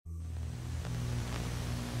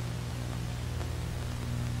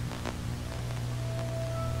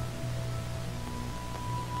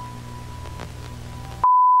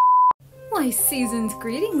My season's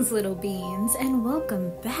greetings, little beans, and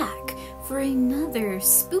welcome back for another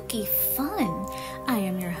spooky fun. I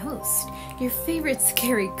am your host, your favorite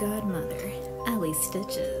scary godmother, Allie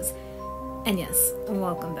Stitches. And yes,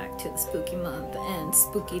 welcome back to the spooky month and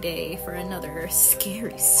spooky day for another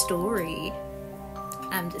scary story.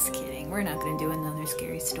 I'm just kidding, we're not going to do another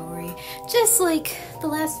scary story. Just like the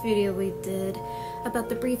last video we did about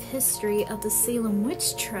the brief history of the Salem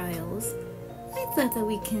witch trials, I thought that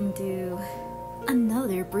we can do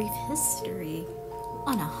another brief history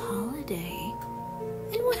on a holiday.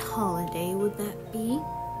 And what holiday would that be?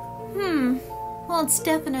 Well, it's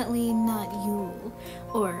definitely not Yule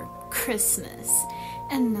or Christmas.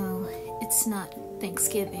 And no, it's not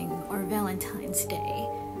Thanksgiving or Valentine's Day.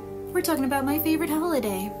 We're talking about my favorite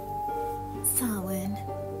holiday, Samhain.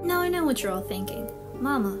 Now I know what you're all thinking.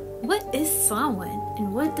 Mama, what is Samhain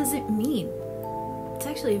and what does it mean? It's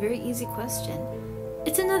actually a very easy question.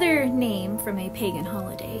 It's another name from a pagan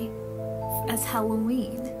holiday, as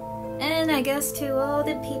Halloween. And I guess to all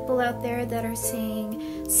the people out there that are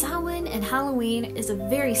saying Samhain and Halloween is a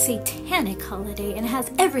very satanic holiday and has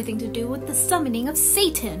everything to do with the summoning of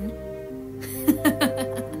Satan.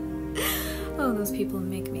 Oh, those people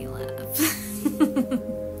make me laugh.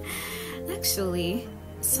 Actually,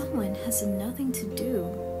 Samhain has nothing to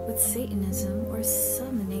do with Satanism or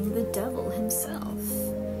summoning the devil himself.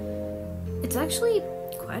 It's actually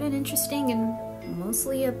quite an interesting and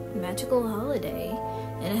mostly a magical holiday,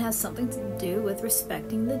 and it has something to do with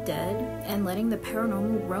respecting the dead and letting the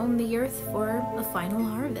paranormal roam the earth for a final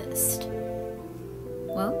harvest.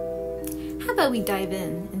 Well, how about we dive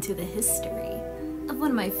into the history of one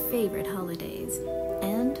of my favorite holidays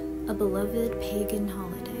and a beloved pagan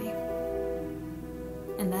holiday,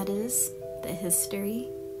 and that is the history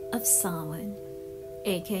of Samhain,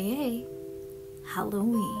 aka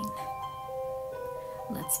Halloween.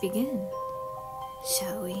 Let's begin,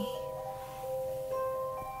 shall we?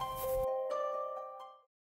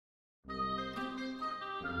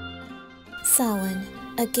 Samhain,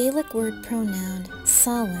 a Gaelic word pronoun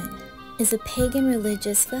Samhain, is a pagan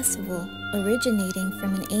religious festival originating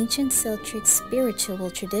from an ancient Celtic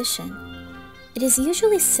spiritual tradition. It is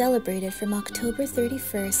usually celebrated from October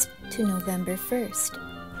 31st to November 1st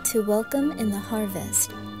to welcome in the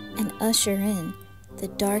harvest and usher in the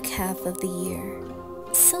dark half of the year.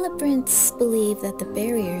 Celebrants believe that the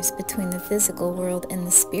barriers between the physical world and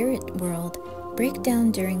the spirit world break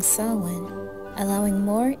down during Samhain, allowing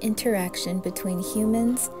more interaction between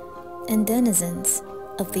humans and denizens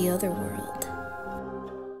of the other world.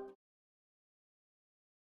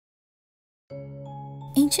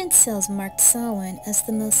 Ancient Celts marked Samhain as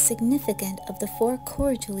the most significant of the four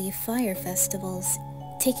quarterly fire festivals,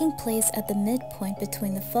 taking place at the midpoint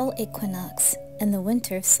between the fall equinox and the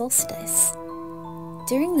winter solstice.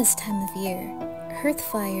 During this time of year, hearth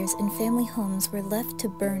fires in family homes were left to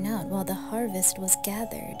burn out while the harvest was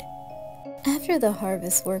gathered. After the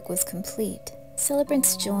harvest work was complete,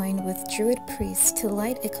 celebrants joined with druid priests to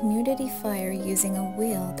light a community fire using a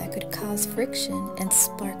wheel that could cause friction and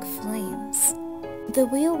spark flames. The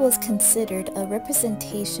wheel was considered a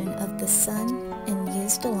representation of the sun and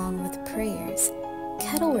used along with prayers.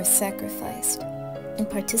 Cattle were sacrificed, and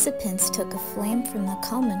participants took a flame from the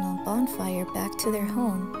communal bonfire back to their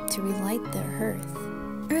home to relight their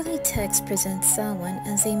hearth. Early texts present Samhain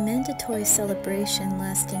as a mandatory celebration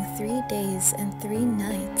lasting 3 days and 3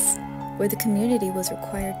 nights, where the community was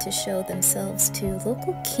required to show themselves to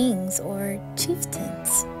local kings or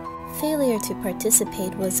chieftains. Failure to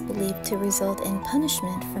participate was believed to result in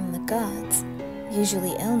punishment from the gods,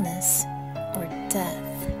 usually illness or death.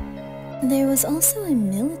 There was also a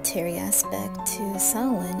military aspect to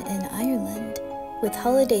Samhain in Ireland, with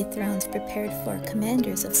holiday thrones prepared for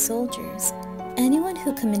commanders of soldiers. Anyone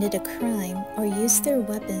who committed a crime or used their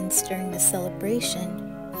weapons during the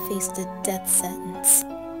celebration faced a death sentence.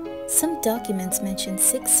 Some documents mention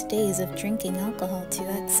 6 days of drinking alcohol to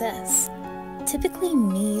excess, typically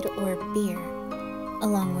mead or beer,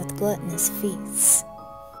 along with gluttonous feasts.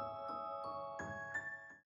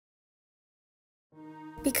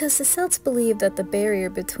 Because the Celts believed that the barrier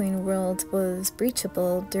between worlds was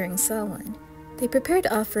breachable during Samhain, they prepared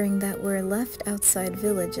offerings that were left outside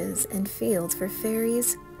villages and fields for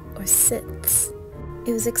fairies or ciths.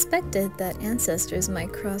 It was expected that ancestors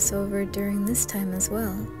might cross over during this time as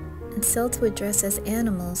well, and Celts would dress as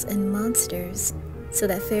animals and monsters so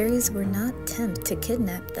that fairies were not tempted to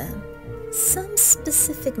kidnap them. Some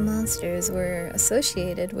specific monsters were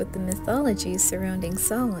associated with the mythology surrounding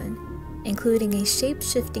Samhain, including a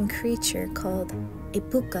shape-shifting creature called a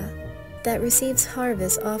puka that receives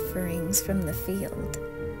harvest offerings from the field.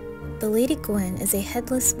 The Lady Gwen is a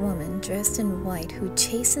headless woman dressed in white who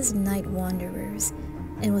chases night wanderers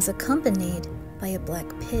and was accompanied by a black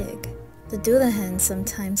pig. The Dullahan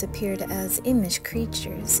sometimes appeared as impish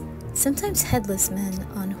creatures, sometimes headless men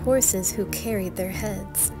on horses who carried their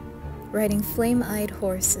heads. Riding flame-eyed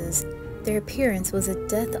horses, their appearance was a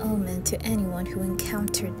death omen to anyone who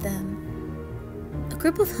encountered them. A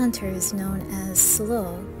group of hunters known as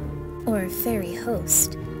Slow, or fairy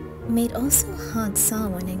host, may also haunt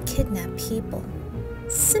Samhain and kidnap people.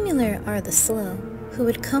 Similar are the Slow, who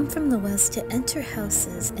would come from the west to enter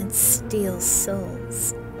houses and steal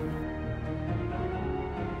souls.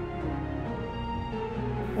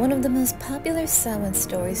 One of the most popular Samhain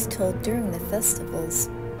stories told during the festivals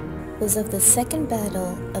was of the Second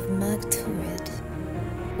Battle of Macleod,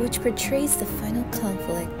 which portrays the final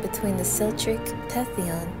conflict between the Celtic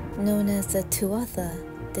pantheon known as the Tuatha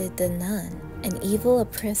de Danann and evil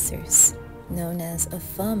oppressors known as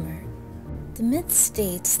Ahhh. The myth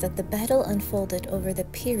states that the battle unfolded over the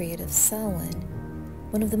period of Samhain.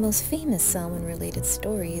 One of the most famous Samhain-related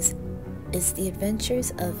stories is the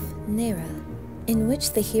adventures of Nera, in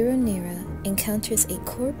which the hero Nera encounters a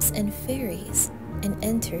corpse and fairies and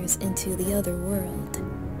enters into the other world.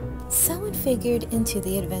 Samhain figured into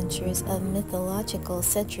the adventures of mythological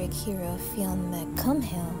Celtic hero Fionn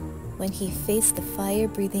Macleod when he faced the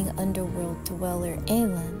fire-breathing underworld dweller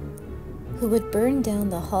Alan, who would burn down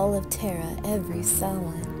the Hall of Terra every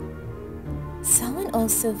Samhain. Samhain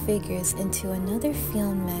also figures into another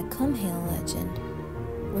Fionn Macleod legend,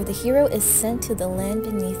 where the hero is sent to the land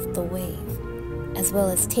beneath the wave, as well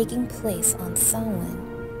as taking place on Samhain.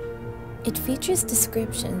 It features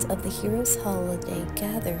descriptions of the hero's holiday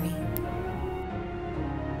gathering.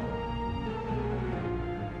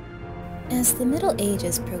 As the Middle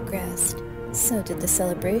Ages progressed, so did the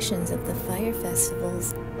celebrations of the fire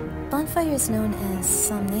festivals, bonfires known as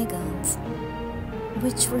Samhain's,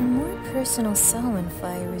 which were more personal Samhain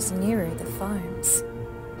fires nearer the farms,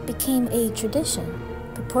 became a tradition,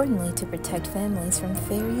 purportedly to protect families from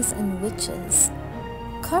fairies and witches.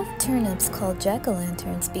 Carved turnips called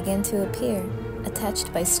jack-o'-lanterns began to appear,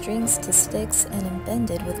 attached by strings to sticks and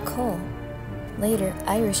embedded with coal. Later,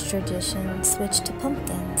 Irish tradition switched to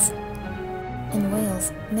pumpkins. In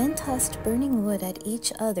Wales, men tossed burning wood at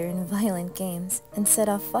each other in violent games and set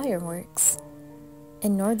off fireworks.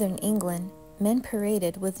 In northern England, men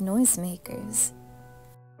paraded with noisemakers.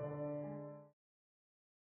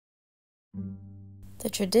 The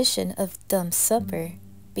tradition of dumb supper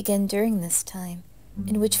began during this time,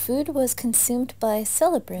 in which food was consumed by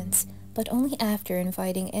celebrants, but only after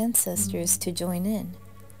inviting ancestors to join in,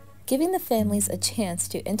 giving the families a chance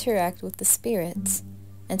to interact with the spirits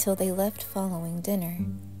until they left following dinner.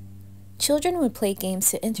 Children would play games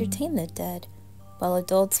to entertain the dead, while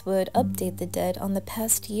adults would update the dead on the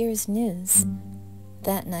past year's news.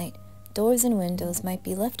 That night, doors and windows might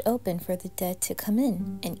be left open for the dead to come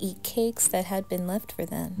in and eat cakes that had been left for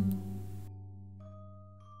them.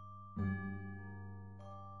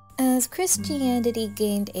 As Christianity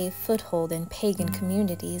gained a foothold in pagan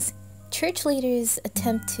communities, church leaders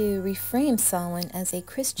attempt to reframe Samhain as a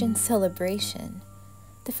Christian celebration.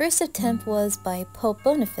 The first attempt was by Pope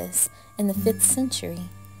Boniface in the 5th century.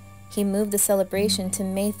 He moved the celebration to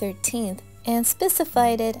May 13th and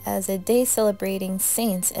specified it as a day celebrating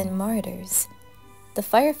saints and martyrs. The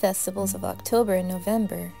fire festivals of October and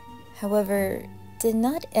November, however, did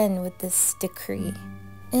not end with this decree.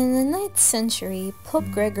 In the 9th century,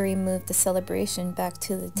 Pope Gregory moved the celebration back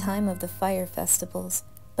to the time of the fire festivals,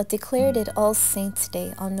 but declared it All Saints'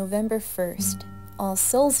 Day on November 1st. All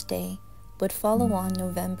Souls' Day would follow on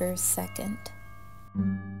November 2nd.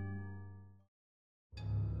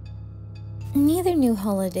 Neither new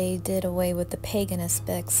holiday did away with the pagan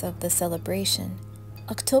aspects of the celebration.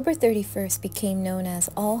 October 31st became known as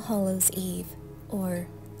All Hallows' Eve, or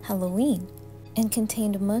Halloween, and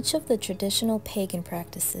contained much of the traditional pagan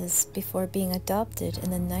practices before being adopted in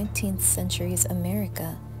the 19th century's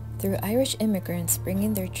America through Irish immigrants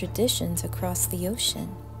bringing their traditions across the ocean.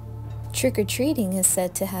 Trick-or-treating is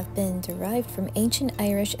said to have been derived from ancient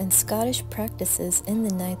Irish and Scottish practices in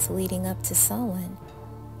the nights leading up to Samhain.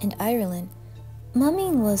 In Ireland,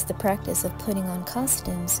 mumming was the practice of putting on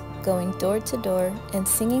costumes, going door to door, and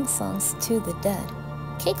singing songs to the dead.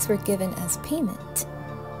 Cakes were given as payment.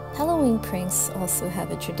 Halloween pranks also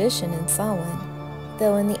have a tradition in Samhain,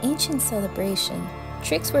 though in the ancient celebration,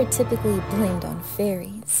 tricks were typically blamed on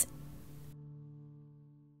fairies.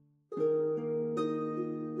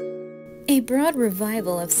 A broad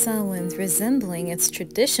revival of Samhain resembling its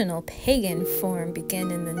traditional pagan form began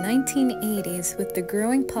in the 1980s with the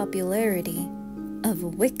growing popularity of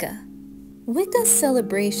Wicca. Wicca's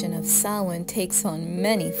celebration of Samhain takes on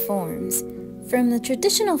many forms, from the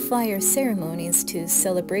traditional fire ceremonies to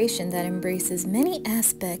celebration that embraces many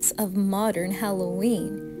aspects of modern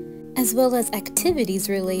Halloween, as well as activities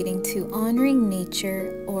relating to honoring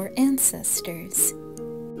nature or ancestors.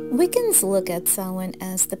 Wiccans look at Samhain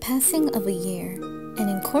as the passing of a year and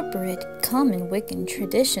incorporate common Wiccan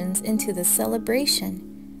traditions into the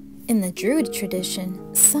celebration. In the Druid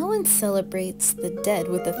tradition, Samhain celebrates the dead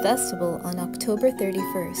with a festival on October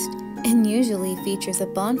 31st, and usually features a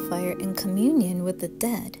bonfire and communion with the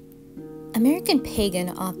dead. American Pagan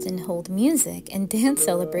often hold music and dance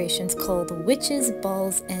celebrations called witches'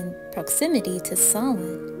 balls in proximity to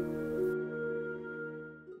Samhain.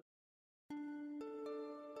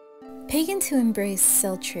 Pagans who embrace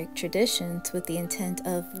Celtic traditions with the intent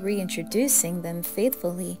of reintroducing them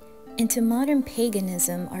faithfully into modern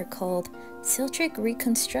paganism are called Celtic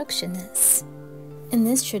Reconstructionists. In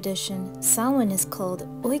this tradition, Samhain is called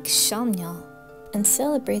Oik Shamnyal and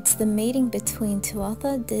celebrates the mating between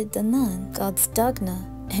Tuatha De Danann, gods Dagna,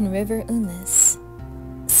 and River Umis.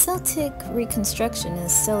 Celtic Reconstructionists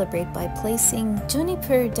celebrate by placing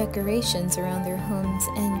juniper decorations around their homes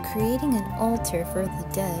and creating an altar for the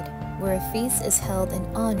dead, where a feast is held in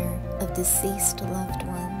honor of deceased loved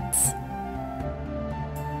ones.